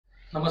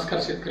नमस्कार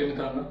शेतकरी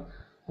मित्रांनो,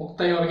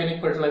 Muktai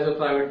organic fertiliser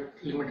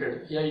private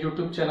limited या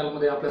यूट्यूब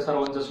चॅनलमध्ये आपल्या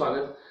सर्वांचं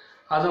स्वागत।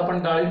 आज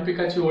आपण डाळिंब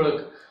पिकाची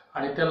ओळख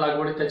आणि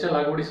त्याच्या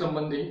लागवडी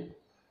संबंधी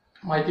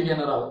माहिती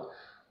घेणार आहोत।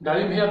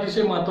 डाळिंब हे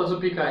अतिशय महत्त्वाचं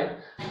पीक आहे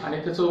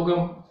आणि त्याचं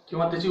उगम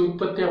किंवा त्याची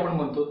उत्पत्ती आपण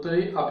म्हणतो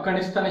तरी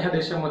अफगाणिस्तान ह्या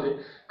देशामध्ये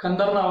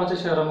कंधार नावाच्या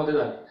शहरामध्ये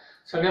झाली।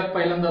 सगळ्यात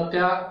पहिल्यांदा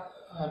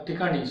त्या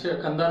ठिकाणी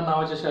कंधार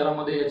नावाच्या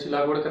शहरामध्ये याची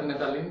लागवड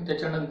करण्यात आली।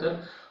 त्याच्यानंतर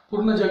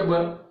पूर्ण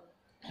जगभर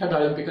ह्या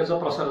डाळिंब पिकाचा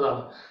प्रसार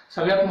झाला।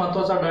 सगळ्यात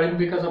महत्त्वाचा डाळिंब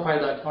पिकाचा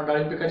फायदा किंवा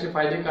डाळिंब पिकाचे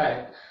फायदे काय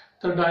आहेत,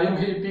 तर डाळिंब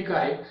हे पीक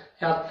आहे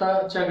हे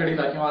आत्ताच्या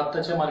घडीला किंवा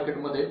आत्ताच्या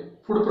मार्केटमध्ये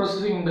फूड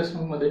प्रोसेसिंग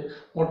इंडस्ट्रीमध्ये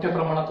मोठ्या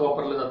प्रमाणात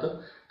वापरलं जातं।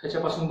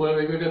 त्याच्यापासून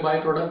वेगवेगळे बाय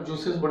प्रोडक्ट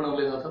ज्युसेस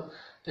बनवले जातात।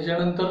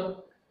 त्याच्यानंतर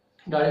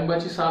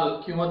डाळिंबाची साल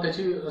किंवा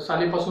त्याची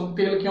सालीपासून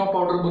तेल किंवा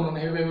पावडर बनवून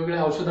हे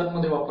वेगवेगळ्या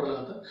औषधांमध्ये वापरलं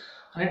जातं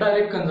आणि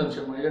डायरेक्ट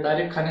कन्झम्पशन म्हणजे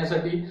डायरेक्ट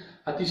खाण्यासाठी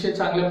अतिशय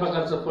चांगल्या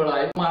प्रकारचं फळ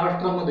आहे।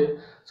 महाराष्ट्रामध्ये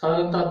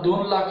साधारणतः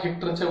 2 लाख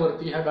हेक्टरच्या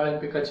वरती ह्या डाळिंब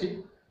पिकाची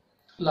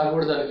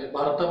लागवड झालेली आहे।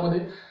 भारतामध्ये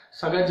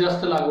सगळ्यात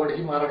जास्त लागवड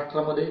ही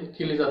महाराष्ट्रामध्ये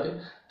केली जाते,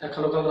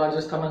 त्याखालोखाल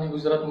राजस्थान आणि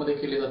गुजरातमध्ये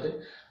केली जाते।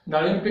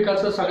 डाळिंब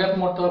पिकाचा सगळ्यात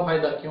मोठा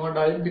फायदा किंवा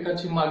डाळिंब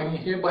पिकाची मागणी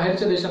हे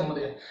बाहेरच्या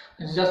देशांमध्ये आहे,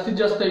 म्हणजे जास्तीत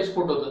जास्त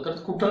एक्सपोर्ट होतं।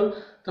 तर कुठं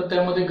तर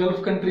त्यामध्ये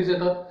गल्फ कंट्रीज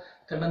येतात,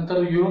 त्यानंतर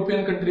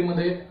युरोपियन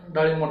कंट्रीमध्ये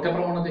डाळिंब मोठ्या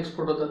प्रमाणात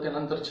एक्सपोर्ट होतं,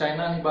 त्यानंतर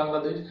चायना आणि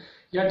बांगलादेश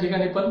या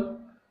ठिकाणी पण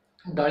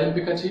डाळिंब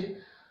पिकाची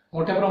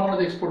मोठ्या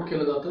प्रमाणात एक्सपोर्ट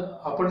केलं जातं।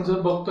 आपण जर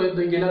बघतोय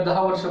तर गेल्या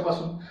 10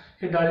 वर्षापासून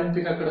हे डाळिंब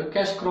पिकाकडे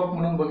कॅश क्रॉप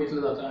म्हणून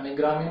बघितलं जातं आणि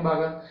ग्रामीण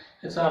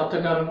भागात याचं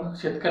अर्थकारण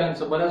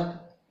शेतकऱ्यांचं बऱ्याच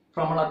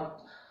प्रमाणात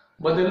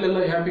बदललेलं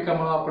ह्या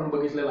पिकामुळे आपण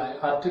बघितलेलं आहे।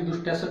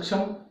 आर्थिकदृष्ट्या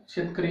सक्षम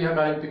शेतकरी ह्या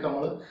डाळिंब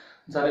पिकामुळे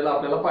झालेला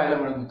आपल्याला पाहायला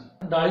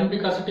मिळतं। डाळिंब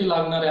पिकासाठी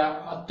लागणाऱ्या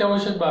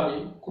अत्यावश्यक बाबी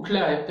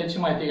कुठल्या आहेत त्याची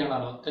माहिती घेणार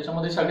आहोत।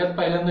 त्याच्यामध्ये सगळ्यात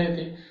पहिल्यांदा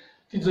येते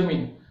ती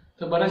जमीन।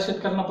 तर बऱ्याच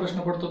शेतकऱ्यांना प्रश्न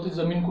पडतो ती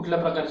जमीन कुठल्या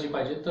प्रकारची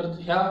पाहिजे, तर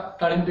ह्या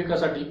डाळिंब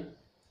पिकासाठी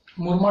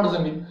मुरमाड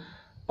जमीन,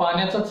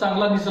 पाण्याचा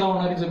चांगला निचरा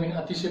होणारी जमीन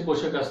अतिशय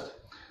पोषक असते।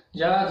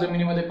 ज्या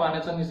जमिनीमध्ये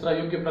पाण्याचा निचरा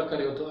योग्य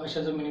प्रकारे होतो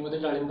अशा जमिनीमध्ये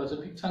डाळिंबाचं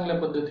पीक चांगल्या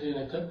पद्धतीने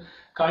येतं।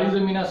 काळी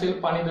जमीन असेल,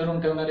 पाणी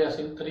धरून ठेवणारी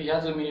असेल तर ह्या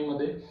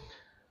जमिनीमध्ये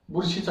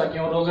बुरशीचा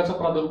किंवा रोगाचा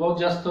प्रादुर्भाव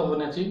जास्त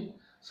होण्याची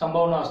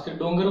संभावना असते।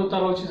 डोंगर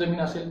उतारावरची जमीन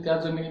असेल त्या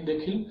जमिनीत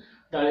देखील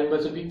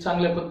डाळिंबाचं पीक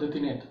चांगल्या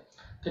पद्धतीने येतं।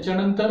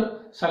 त्याच्यानंतर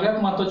सगळ्यात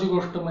महत्त्वाची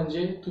गोष्ट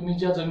म्हणजे तुम्ही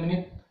ज्या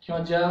जमिनीत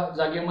किंवा ज्या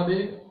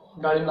जागेमध्ये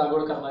डाळिंब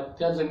लागवड करणार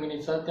त्या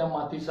जमिनीचा, त्या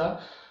मातीचा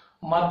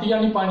माती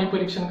आणि पाणी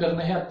परीक्षण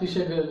करणं हे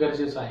अतिशय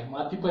गरजेचं आहे।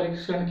 माती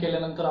परीक्षण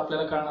केल्यानंतर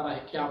आपल्याला कळणार आहे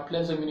की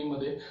आपल्या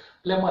जमिनीमध्ये,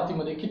 आपल्या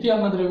मातीमध्ये किती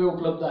अन्नद्रव्य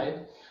उपलब्ध आहेत,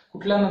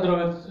 कुठल्या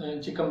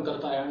अन्नद्रव्याची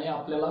कमतरता आहे आणि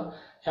आपल्याला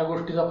ह्या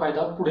गोष्टीचा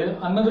फायदा पुढे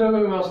अन्नद्रव्य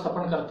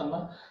व्यवस्थापन करताना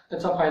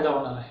त्याचा फायदा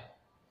होणार आहे।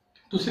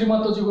 दुसरी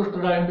महत्त्वाची गोष्ट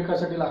डाळिंब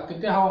पिकासाठी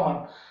लागते ते हवामान।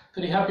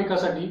 तर ह्या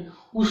पिकासाठी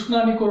उष्ण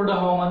आणि कोरडं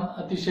हवामान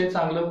अतिशय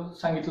चांगलं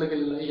सांगितलं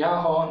गेलेलं आहे। ह्या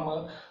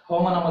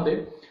हवामानामध्ये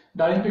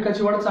डाळिंब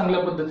पिकाची वाढ चांगल्या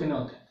पद्धतीने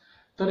होते।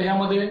 तर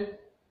ह्यामध्ये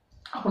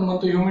आपण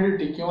म्हणतो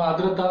ह्युमिडिटी किंवा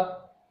आर्द्रता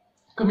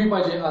कमी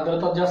पाहिजे।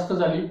 आर्द्रता जास्त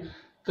झाली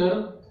तर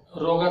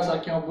रोगाचा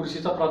किंवा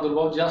बुरशीचा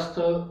प्रादुर्भाव जास्त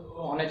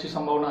होण्याची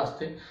संभावना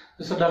असते।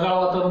 जसं ढगाळ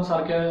वातावरण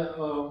सारख्या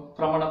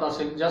प्रमाणात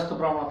असेल, जास्त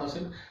प्रमाणात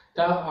असेल,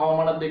 त्या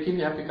हवामानात देखील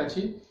ह्या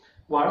पिकाची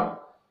वाढ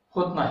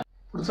होत नाही।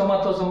 पुढचा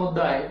महत्त्वाचा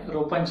मुद्दा आहे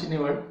रोपांची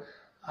निवड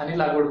आणि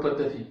लागवड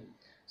पद्धती।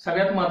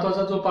 सगळ्यात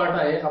महत्त्वाचा जो पार्ट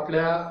आहे,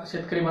 आपल्या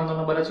शेतकरी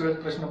बांधवांना बऱ्याच वेळेस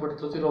प्रश्न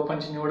पडतो की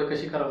रोपांची निवड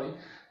कशी करावी।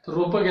 तर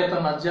रोपं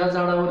घेताना ज्या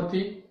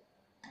झाडावरती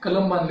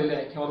कलम बांधलेले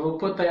आहे किंवा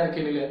रोपं तयार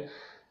केलेले आहे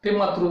ते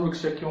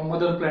मातृवृक्ष किंवा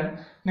मदर प्लांट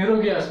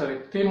निरोगी असावेत।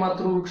 ते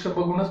मातृवृक्ष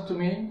बघूनच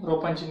तुम्ही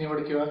रोपांची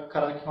निवड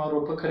करा किंवा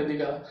रोपं खरेदी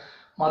करा।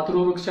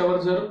 मातृवृक्षावर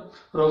जर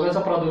रोगाचा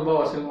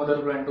प्रादुर्भाव असेल मदर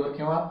प्लांटवर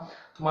किंवा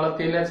तुम्हाला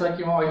तेलाचा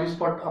किंवा ऑइली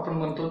स्पॉट आपण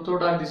म्हणतो तो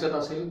डाग दिसत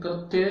असेल तर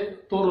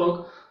तो रोग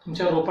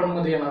तुमच्या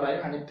रोपांमध्ये येणार आहे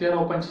आणि त्या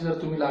रोपांची जर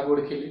तुम्ही लागवड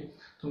केली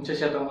तुमच्या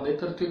शेतामध्ये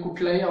तर ते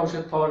कुठल्याही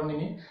औषध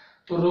फवारणीने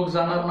तो रोग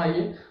जाणार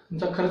नाहीये,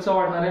 तुमचा खर्च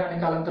वाढणार आहे आणि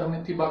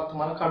कालांतराने ती बाग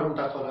तुम्हाला काढून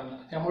टाकावं लागणार।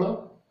 त्यामुळं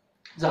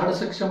झाड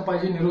सक्षम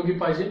पाहिजे, निरोगी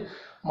पाहिजे।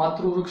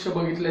 मातृवृक्ष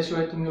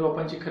बघितल्याशिवाय तुम्ही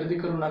रोपांची खरेदी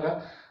करू नका।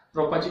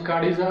 रोपाची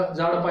काडी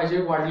जाड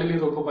पाहिजे, वाढलेली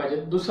रोपं पाहिजे।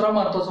 दुसरा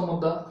महत्त्वाचा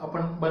मुद्दा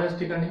आपण बऱ्याच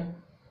ठिकाणी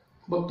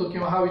बघतो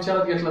किंवा हा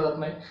विचारात घेतला जात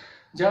नाही,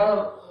 ज्या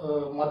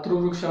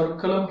मातृवृक्षावर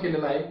कलम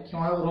केलेला आहे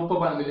किंवा रोपं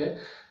बांधलेली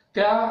आहे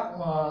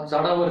त्या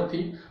झाडावरती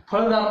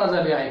फळधारणा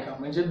झाली आहे का,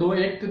 म्हणजे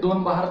 1 ते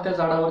 2 बहार त्या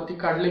झाडावरती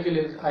काढले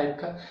गेले आहेत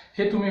का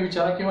हे तुम्ही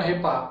विचारा किंवा हे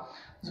पहा।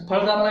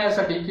 फळधारणा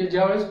यासाठी की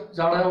ज्यावेळेस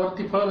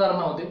झाडावरती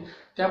फळधारणा होते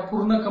त्या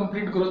पूर्ण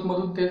कंप्लीट ग्रोथ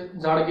मधून ते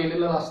झाड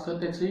गेलेलं असतं,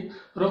 त्याची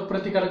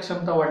रोगप्रतिकारक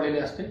क्षमता वाढलेली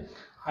असते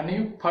आणि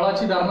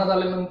फळाची धारणा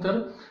झाल्यानंतर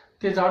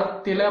ते झाड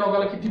तेल्या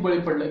रोगाला किती बळी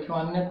पडलं किंवा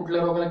अन्य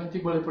कुठल्या रोगाला किती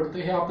बळी पडतं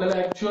हे आपल्याला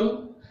ऍक्च्युअल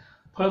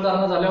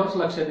फळधारणा झाल्यावरच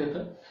लक्षात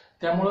येतं।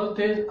 त्यामुळं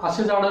ते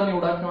असे झाडं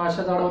निवडा किंवा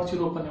अशा झाडावरची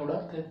रोपं निवडा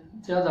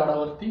त्या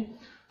झाडावरती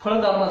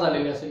फळधारणा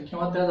झालेली असेल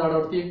किंवा त्या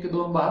झाडावरती 1 ते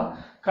 2 बहार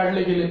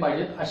काढले गेले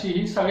पाहिजेत। अशी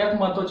ही सगळ्यात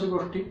महत्त्वाची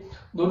गोष्टी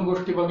 2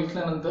 गोष्टी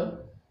बघितल्यानंतर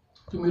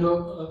तुम्ही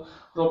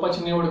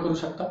रोपाची निवड करू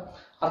शकता।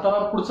 आता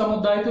पुढचा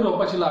मुद्दा आहे ते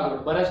रोपाची लागवड।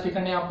 बऱ्याच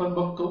ठिकाणी आपण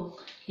बघतो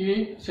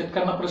की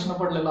शेतकऱ्यांना प्रश्न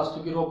पडलेला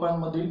असतो की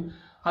रोपांमधील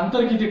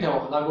अंतर किती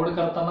ठेवावं, लागवड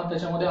करताना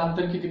त्याच्यामध्ये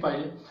अंतर किती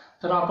पाहिजे,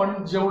 तर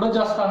आपण जेवढं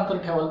जास्त अंतर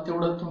ठेवाल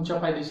तेवढं तुमच्या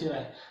फायदेशीर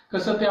आहे.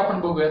 कसं ते आपण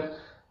बघूयात.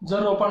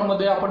 जर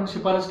रोपांमध्ये आपण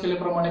शिफारस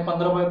केल्याप्रमाणे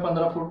 15 बाय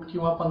 15 फूट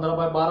किंवा 15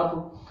 बाय 12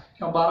 फूट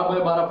किंवा 12 बाय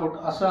 12 फूट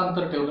असं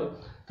अंतर ठेवलं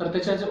तर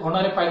त्याचे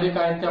होणारे फायदे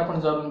काय आहेत ते आपण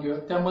जाणून घेऊया.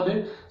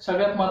 त्यामध्ये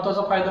सगळ्यात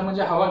महत्त्वाचा फायदा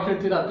म्हणजे हवा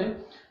खेळती राहते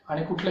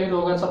आणि कुठल्याही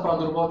रोगाचा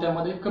प्रादुर्भाव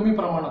त्यामध्ये कमी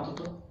प्रमाणात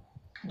होतो.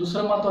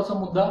 दुसरा महत्त्वाचा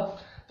मुद्दा,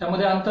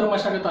 त्यामध्ये अंतर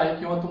मशागत आहे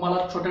किंवा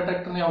तुम्हाला छोट्या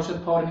ट्रॅक्टरने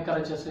औषध फवारणी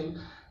करायची असेल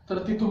तर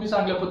ती तुम्ही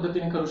चांगल्या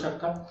पद्धतीने करू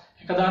शकता.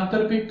 एखादं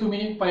आंतरपीक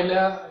तुम्ही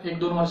पहिल्या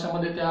 1-2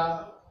 वर्षामध्ये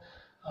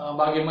त्या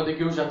बागेमध्ये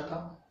घेऊ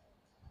शकता.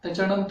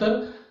 त्याच्यानंतर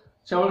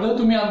जेवढं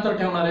तुम्ही अंतर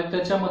ठेवणार आहे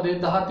त्याच्यामध्ये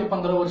 10 ते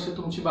 15 वर्ष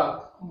तुमची बाग,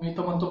 मी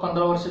तर म्हणतो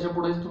 15 वर्षाच्या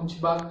पुढे तुमची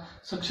बाग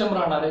सक्षम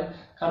राहणार आहे,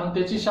 कारण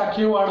त्याची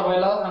शाखीय वाढ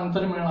व्हायला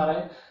अंतर मिळणार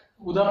आहे.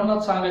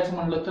 उदाहरणार्थ सांगायचं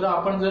म्हटलं तर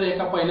आपण जर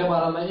एका पहिल्या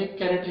बहाराला 1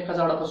 कॅरेट एका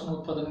झाडापासून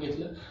उत्पादन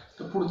घेतलं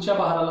तर पुढच्या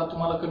बहाराला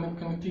तुम्हाला कमीत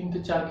कमी 3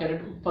 ते 4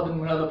 कॅरेट उत्पादन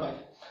मिळालं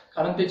पाहिजे,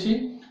 कारण त्याची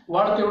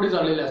वाढ तेवढी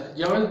झालेली असते.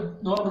 ज्यावेळेस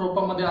 2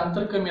 रोपांमध्ये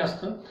अंतर कमी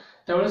असतं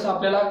त्यावेळेस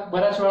आपल्याला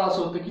बऱ्याच वेळा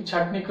असं होतं की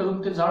छाटणी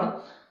करून ते झाड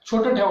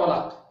छोटं ठेवावं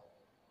लागतं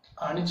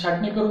आणि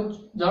छाटणी करून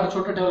झाड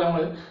छोटं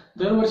ठेवल्यामुळे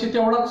दरवर्षी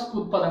तेवढाच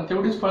उत्पादन,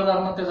 तेवढीच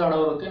फळधारणा त्या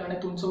झाडावर होते आणि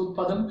तुमचं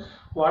उत्पादन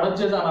वाढत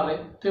जे जाणार आहे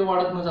ते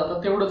वाढत न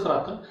जाता तेवढंच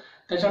राहतं.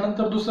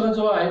 त्याच्यानंतर दुसरा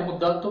जो आहे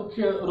मुद्दा तो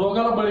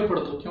रोगाला बळी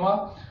पडतो किंवा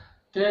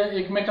ते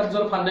एकमेकात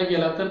जर फांद्या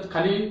गेला तर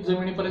खाली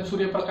जमिनीपर्यंत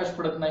सूर्यप्रकाश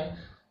पडत नाही,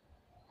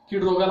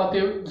 कीड रोगाला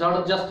ते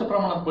झाड जास्त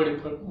प्रमाणात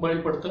बळी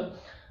पडतं.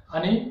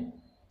 आणि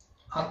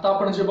आता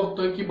आपण जे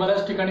बघतोय की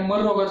बऱ्याच ठिकाणी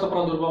मर रोगाचा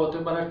प्रादुर्भाव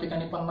होतोय, बऱ्याच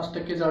ठिकाणी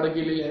 50% झाडं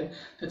गेलेली आहेत.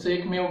 त्याचं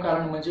एकमेव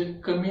कारण म्हणजे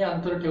कमी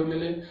अंतर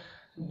ठेवलेले,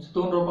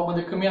 2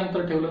 रोपांमध्ये कमी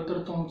अंतर ठेवलं तर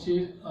तुमची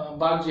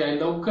बाग जी आहे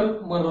लवकर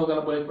मर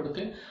रोगाला बळी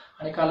पडते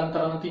आणि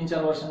कालांतरानं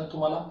 3-4 वर्षांनी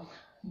तुम्हाला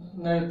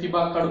ती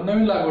बाग काढून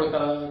नवीन लागवड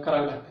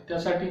करावी लागते.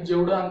 त्यासाठी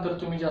जेवढं अंतर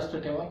तुम्ही जास्त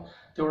ठेवाल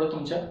तेवढं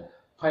तुमच्या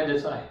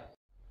फायद्याचं आहे.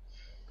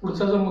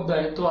 पुढचा जो मुद्दा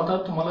आहे तो आता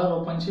तुम्हाला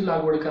रोपांची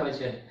लागवड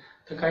करायची आहे.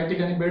 तर काही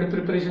ठिकाणी बेड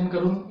प्रिपरेशन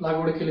करून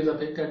लागवड केली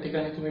जाते, त्या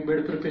ठिकाणी तुम्ही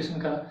बेड प्रिपरेशन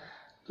करा.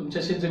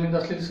 तुमच्या शेत जमीन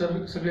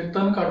असलेले सगळे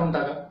तण काढून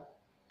टाका.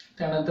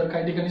 त्यानंतर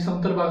काही ठिकाणी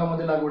समतल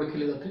भागामध्ये लागवड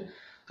केली जाते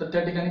तर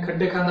त्या ठिकाणी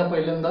खड्डे खांदा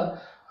पहिल्यांदा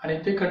आणि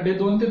ते खड्डे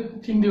 2 ते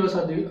 3 दिवस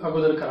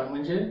अगोदर करा.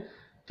 म्हणजे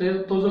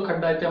तो जो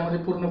खड्डा आहे त्यामध्ये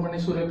पूर्णपणे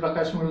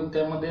सूर्यप्रकाश मिळून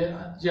त्यामध्ये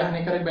जे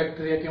हानिकारक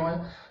बॅक्टेरिया किंवा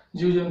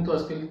जीवजंतू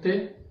असतील ते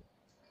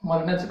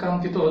मरण्याचं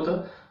काम तिथं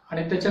होतं.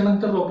 आणि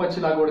त्याच्यानंतर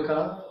रोपाची लागवड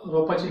करा.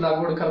 रोपाची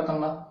लागवड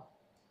करताना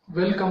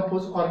वेल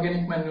कंपोज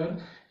ऑर्गॅनिक मॅन्युअर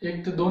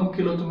 1 ते 2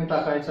 किलो तुम्ही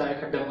टाकायचं आहे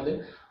खड्ड्यामध्ये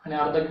आणि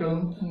अर्धा किलो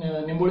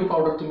निंबोळी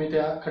पावडर तुम्ही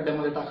त्या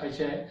खड्ड्यामध्ये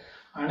टाकायची आहे.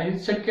 आणि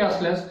शक्य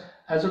असल्यास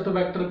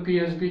ॲझोटोबॅक्टर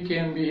PSB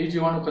KMB ही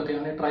जीवाणू खते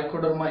आणि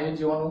ट्रायकोडर्मा हे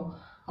जीवाणू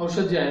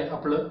औषध जे आहे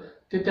आपलं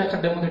ते त्या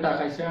खड्ड्यामध्ये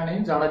टाकायचे आणि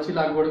झाडाची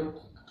लागवड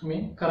तुम्ही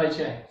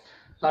करायची आहे.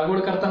 लागवड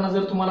करताना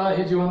जर तुम्हाला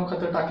हे जीवाणू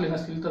खतं टाकले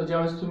नसतील तर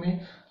ज्यावेळेस तुम्ही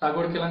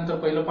लागवड केल्यानंतर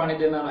पहिलं पाणी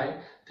देणार आहे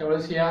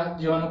त्यावेळेस या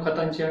जीवाणू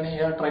खतांची आणि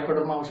या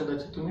ट्रायकोडर्मा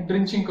औषधाची तुम्ही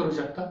ड्रिंचिंग करू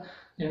शकता,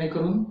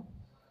 जेणेकरून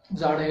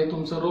झाड हे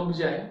तुमचं रोप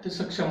जे आहे ते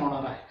सक्षम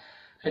होणार आहे.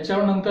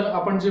 ह्याच्यानंतर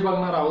आपण जे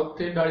बघणार आहोत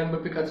ते डाळिंब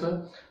पिकाचं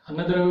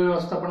अन्नद्रव्य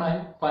व्यवस्थापन आहे,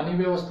 पाणी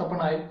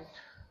व्यवस्थापन आहे,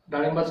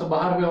 डाळिंबाचं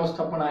बहार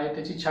व्यवस्थापन आहे,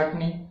 त्याची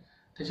छाटणी,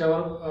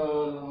 त्याच्यावर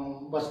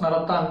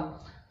बसणारा ताण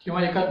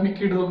किंवा एकात्मिक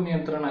कीड रोग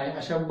नियंत्रण आहे.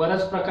 अशा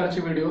बऱ्याच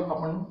प्रकारचे व्हिडिओ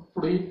आपण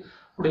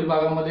पुढील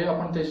भागामध्ये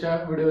आपण त्याच्या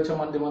व्हिडिओच्या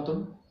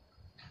माध्यमातून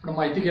आपण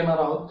माहिती घेणार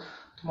आहोत.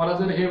 तुम्हाला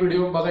जर हे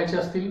व्हिडिओ बघायचे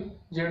असतील,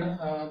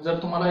 जर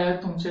तुम्हाला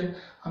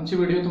आमचे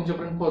व्हिडिओ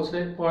तुमच्यापर्यंत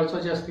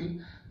पोहोचवायचे असतील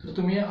तर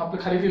तुम्ही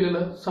आपल्या खाली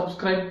दिलेलं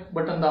सबस्क्राईब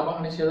बटन दाबा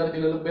आणि शेजारी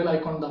दिलेलं बेल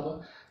आयकॉन दाबा,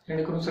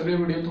 जेणेकरून सगळे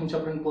व्हिडिओ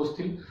तुमच्यापर्यंत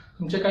पोहोचतील.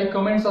 तुमचे काही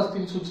कमेंट्स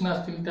असतील, सूचना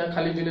असतील त्या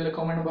खाली दिलेल्या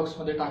कमेंट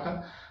बॉक्समध्ये टाका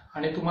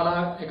आणि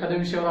तुम्हाला एखाद्या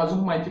विषयावर अजून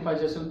माहिती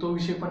पाहिजे असेल तो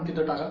विषय पण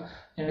तिथं टाका,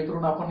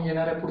 जेणेकरून आपण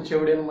येणाऱ्या पुढच्या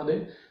व्हिडिओमध्ये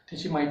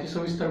त्याची माहिती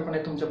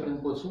सविस्तरपणे तुमच्यापर्यंत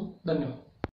पोहोचू. धन्यवाद.